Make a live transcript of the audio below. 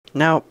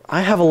Now,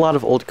 I have a lot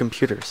of old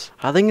computers.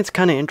 I think it's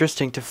kinda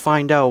interesting to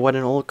find out what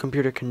an old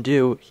computer can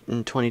do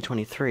in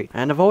 2023,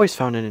 and I've always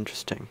found it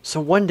interesting. So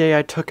one day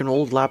I took an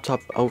old laptop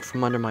out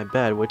from under my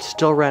bed, which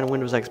still ran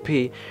Windows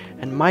XP,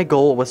 and my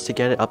goal was to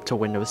get it up to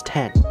Windows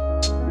 10.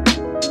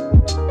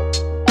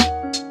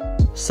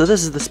 So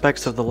this is the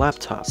specs of the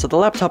laptop. So the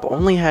laptop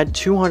only had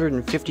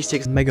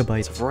 256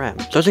 megabytes of RAM.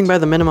 Judging by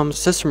the minimum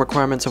system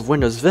requirements of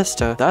Windows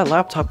Vista, that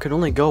laptop could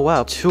only go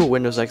up to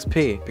Windows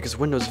XP, because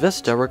Windows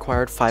Vista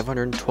required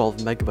 512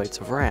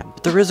 megabytes of RAM.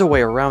 But there is a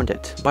way around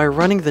it. By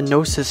running the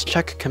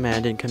nosys-check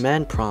command in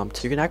command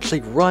prompt, you can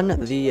actually run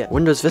the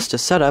Windows Vista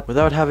setup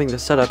without having the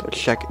setup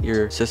check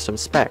your system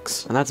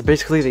specs. And that's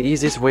basically the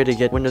easiest way to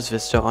get Windows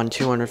Vista on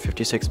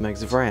 256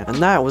 megs of RAM. And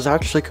that was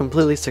actually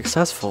completely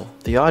successful.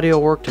 The audio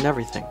worked and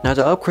everything. Now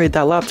to upgrade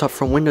that laptop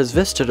from Windows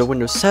Vista to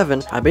Windows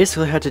 7, I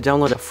basically had to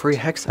download a free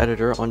hex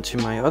editor onto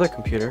my other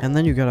computer, and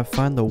then you gotta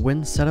find the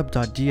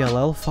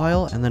winsetup.dll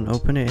file and then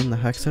open it in the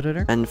hex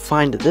editor and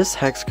find this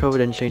hex code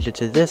and change it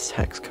to this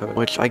hex code,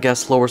 which I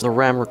guess lowers the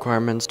RAM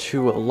requirements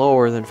to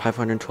lower than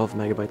 512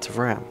 megabytes of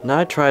RAM. Now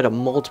I tried it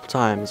multiple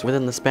times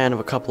within the span of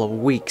a couple of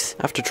weeks.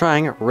 After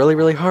trying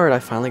really hard, I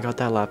finally got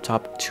that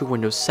laptop to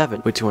Windows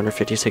 7 with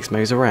 256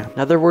 megs of RAM.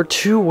 Now there were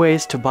two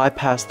ways to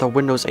bypass the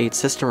Windows 8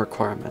 system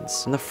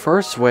requirements, and the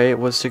first way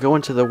was to go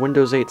into the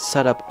Windows 8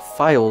 setup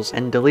files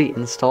and delete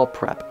install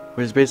prep,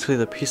 which is basically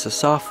the piece of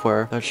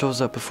software that shows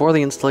up before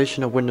the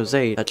installation of Windows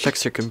 8 that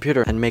checks your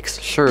computer and makes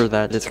sure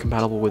that it's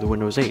compatible with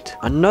Windows 8.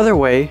 Another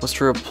way was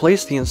to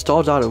replace the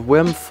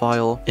install.wim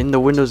file in the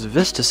Windows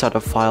Vista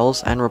setup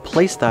files and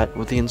replace that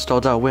with the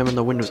install.wim in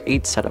the Windows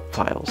 8 setup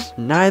files.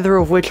 Neither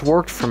of which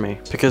worked for me,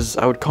 because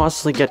I would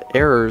constantly get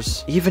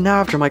errors even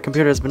after my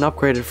computer has been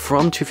upgraded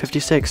from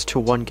 256 to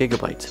 1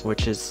 gigabyte,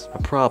 which is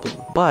a problem.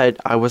 But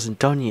I wasn't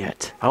done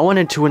yet. I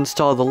wanted to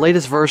install the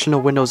latest version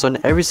of Windows on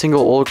every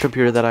single old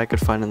computer that I could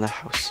find in the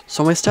house.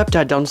 So my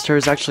stepdad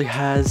downstairs actually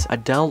has a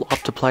Dell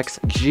Optiplex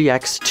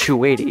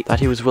GX280 that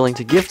he was willing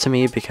to give to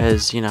me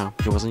because, you know,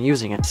 he wasn't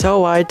using it.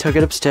 So I took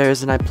it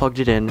upstairs and I plugged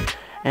it in,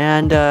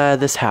 and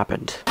this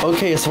happened.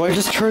 Okay, so I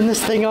just turned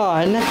this thing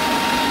on,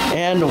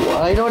 and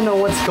I don't know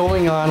what's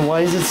going on.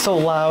 Why is it so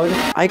loud?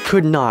 I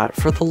could not,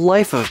 for the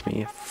life of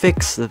me,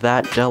 fix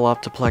that Dell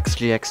Optiplex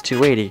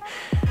GX280.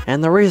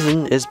 And the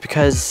reason is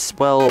because,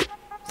 well,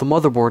 the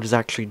motherboard is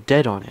actually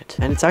dead on it,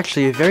 and it's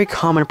actually a very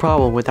common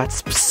problem with that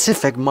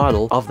specific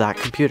model of that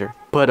computer.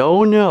 But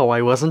oh no,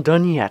 I wasn't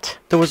done yet.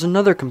 There was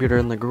another computer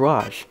in the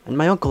garage, and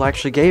my uncle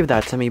actually gave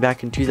that to me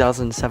back in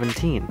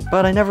 2017,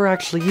 but I never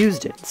actually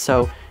used it,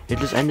 so it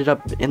just ended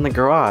up in the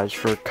garage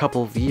for a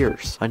couple of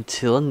years,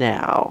 until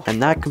now.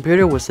 And that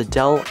computer was the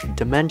Dell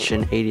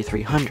Dimension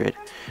 8300,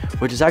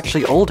 which is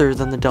actually older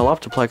than the Dell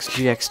Optiplex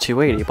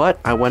GX280, but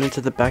I went into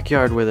the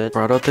backyard with it,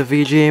 brought out the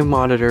VGA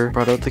monitor,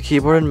 brought out the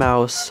keyboard and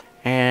mouse,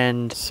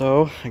 and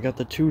so I got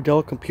the two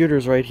Dell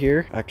computers right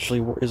here.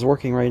 Actually is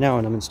working right now,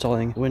 and I'm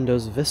installing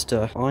Windows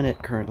Vista on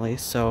it currently,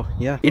 so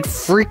yeah. It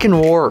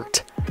freaking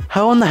worked!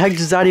 How in the heck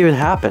does that even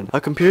happen? A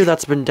computer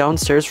that's been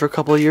downstairs for a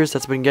couple of years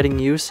that's been getting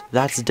use,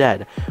 that's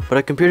dead. But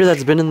a computer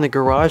that's been in the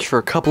garage for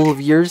a couple of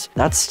years,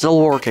 that's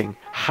still working.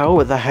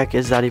 How the heck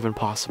is that even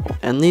possible?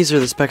 And these are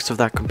the specs of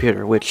that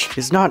computer, which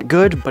is not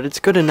good, but it's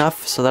good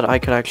enough so that I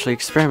could actually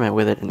experiment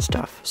with it and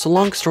stuff. So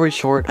long story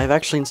short, I've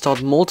actually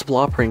installed multiple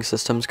operating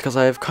systems because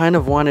I've kind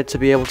of wanted to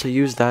be able to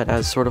use that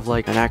as sort of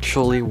like an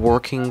actually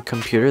working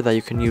computer that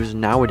you can use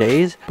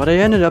nowadays. But I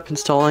ended up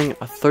installing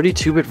a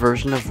 32-bit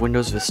version of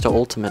Windows Vista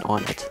Ultimate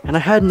on it. And I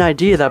had an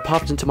idea that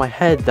popped into my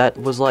head that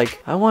was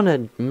like, I want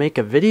to make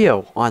a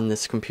video on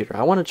this computer.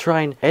 I want to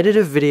try and edit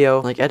a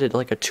video, edit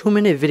like a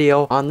 2-minute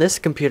video on this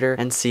computer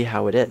and see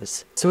how it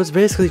is. So it's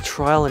basically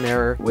trial and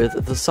error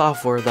with the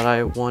software that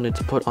I wanted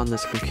to put on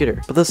this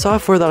computer. But the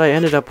software that I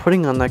ended up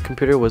putting on that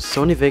computer was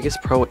Sony Vegas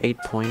Pro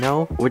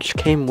 8.0, which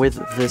came with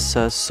this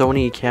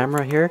Sony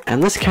camera here.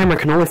 And this camera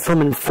can only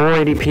film in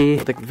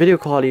 480p. The video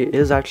quality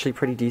is actually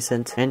pretty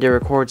decent, and it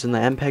records in the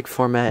MPEG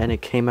format, and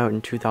it came out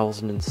in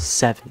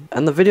 2007.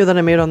 And the video that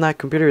I made on that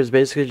computer is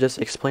basically just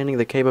explaining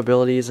the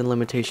capabilities and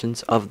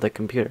limitations of the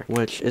computer,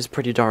 which is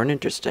pretty darn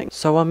interesting.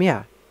 So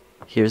yeah,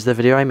 here's the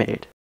video I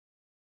made.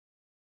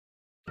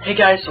 Hey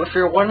guys, so if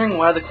you're wondering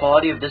why the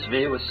quality of this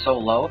video is so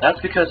low, that's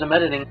because I'm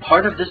editing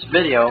part of this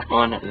video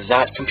on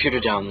that computer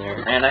down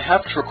there, and I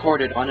have to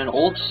record it on an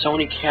old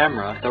Sony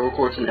camera that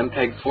records in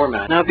MPEG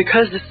format. Now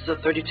because this is a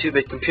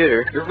 32-bit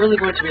computer, you're really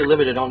going to be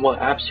limited on what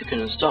apps you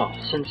can install,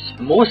 since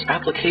most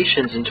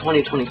applications in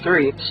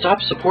 2023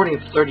 stopped supporting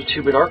the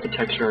 32-bit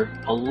architecture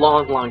a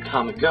long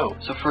time ago.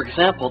 So for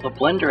example, the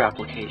Blender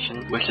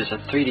application, which is a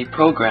 3D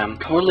program,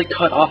 totally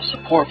cut off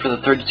support for the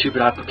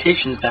 32-bit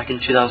applications back in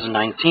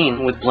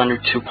 2019 with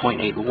Blender 2.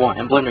 2.81,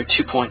 and Blender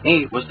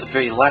 2.8 was the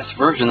very last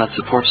version that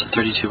supports the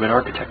 32-bit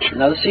architecture.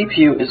 Now the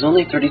CPU is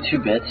only 32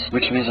 bits,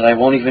 which means that I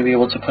won't even be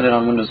able to put it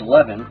on Windows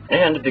 11,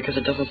 and because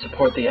it doesn't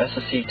support the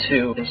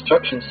SSE2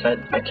 instruction set,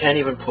 I can't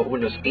even put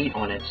Windows 8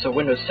 on it, so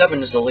Windows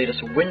 7 is the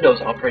latest Windows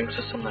operating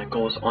system that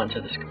goes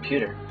onto this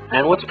computer.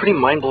 And what's pretty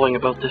mind-blowing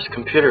about this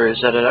computer is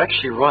that it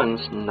actually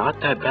runs not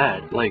that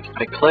bad. Like,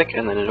 I click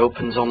and then it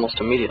opens almost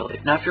immediately.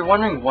 Now if you're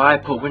wondering why I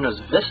put Windows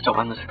Vista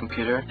on this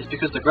computer, it's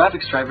because the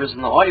graphics drivers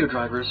and the audio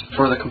drivers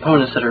for the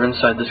components that are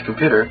inside this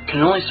computer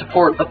can only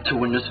support up to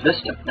Windows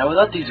Vista. Now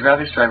without these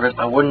graphics drivers,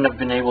 I wouldn't have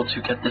been able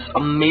to get this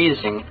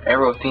amazing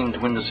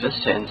arrow-themed Windows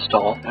Vista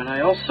installed, and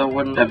I also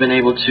wouldn't have been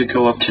able to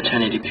go up to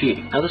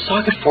 1080p. Now the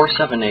Socket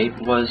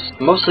 478 was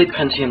mostly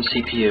Pentium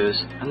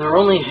CPUs, and there are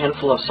only a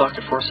handful of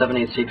Socket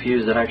 478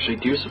 CPUs that actually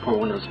do support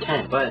Windows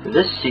 10, but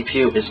this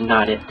CPU is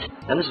not it.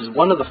 And this is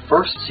one of the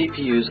first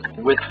CPUs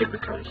with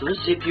hyperthread. So this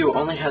CPU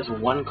only has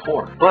one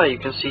core, but you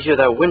can see here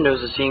that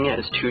Windows is seeing it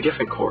as two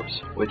different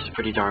cores, which is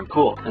pretty darn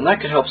cool. And that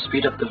could help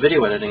speed up the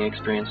video editing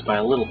experience by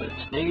a little bit.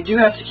 Now you do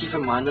have to keep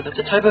in mind that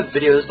the type of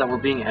videos that were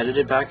being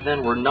edited back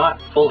then were not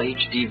full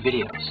HD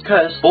videos,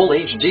 because full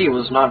HD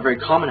was not very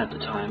common at the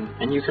time,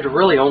 and you could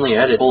really only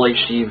edit full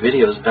HD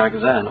videos back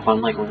then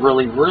on like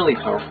really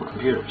powerful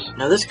computers.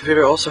 Now this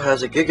computer also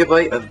has a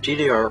gigabyte of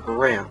DDR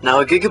RAM.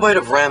 Now a gigabyte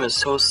of RAM is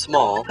so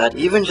small that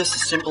even just a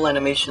simple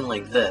animation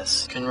like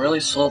this can really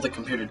slow the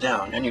computer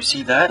down. And you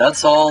see that?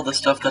 That's all the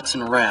stuff that's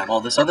in RAM.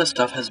 All this other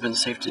stuff has been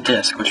saved to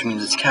disk, which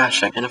means it's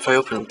caching. And if I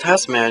open the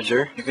Task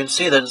Manager, you can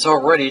see that it's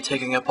already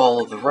taking up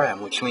all of the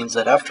RAM, which means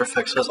that After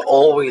Effects has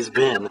always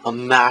been a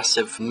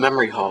massive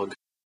memory hog.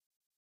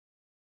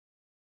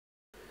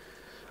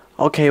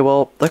 Okay,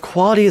 well, the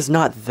quality is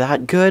not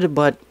that good,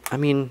 but I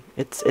mean,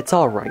 it's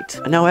alright.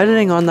 Now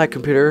editing on that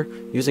computer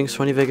using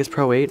Sony Vegas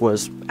Pro 8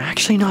 was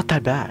actually not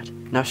that bad.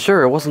 Now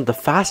sure, it wasn't the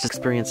fastest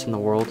experience in the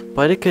world,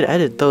 but it could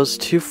edit those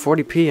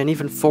 240p and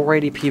even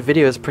 480p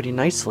videos pretty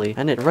nicely,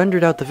 and it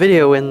rendered out the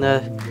video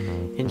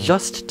in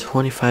just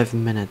 25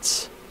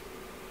 minutes.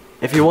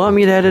 If you want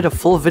me to edit a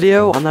full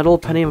video on that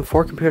old Pentium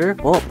 4 computer,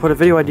 well, put a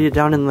video idea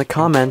down in the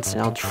comments,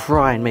 and I'll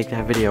try and make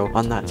that video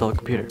on that old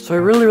computer. So I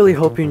really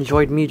hope you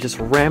enjoyed me just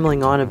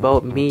rambling on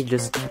about me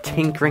just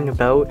tinkering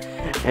about.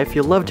 If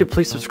you loved it,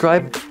 please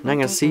subscribe, and I'm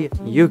gonna see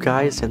you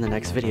guys in the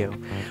next video.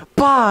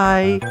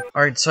 Bye!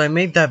 Alright, so I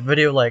made that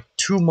video like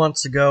 2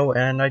 months ago,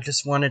 and I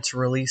just wanted to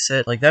release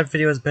it. Like, that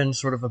video has been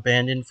sort of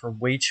abandoned for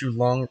way too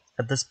long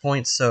at this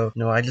point, so,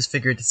 I just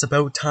figured it's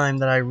about time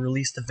that I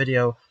released the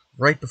video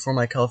right before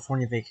my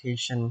California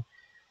vacation,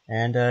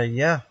 and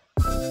yeah.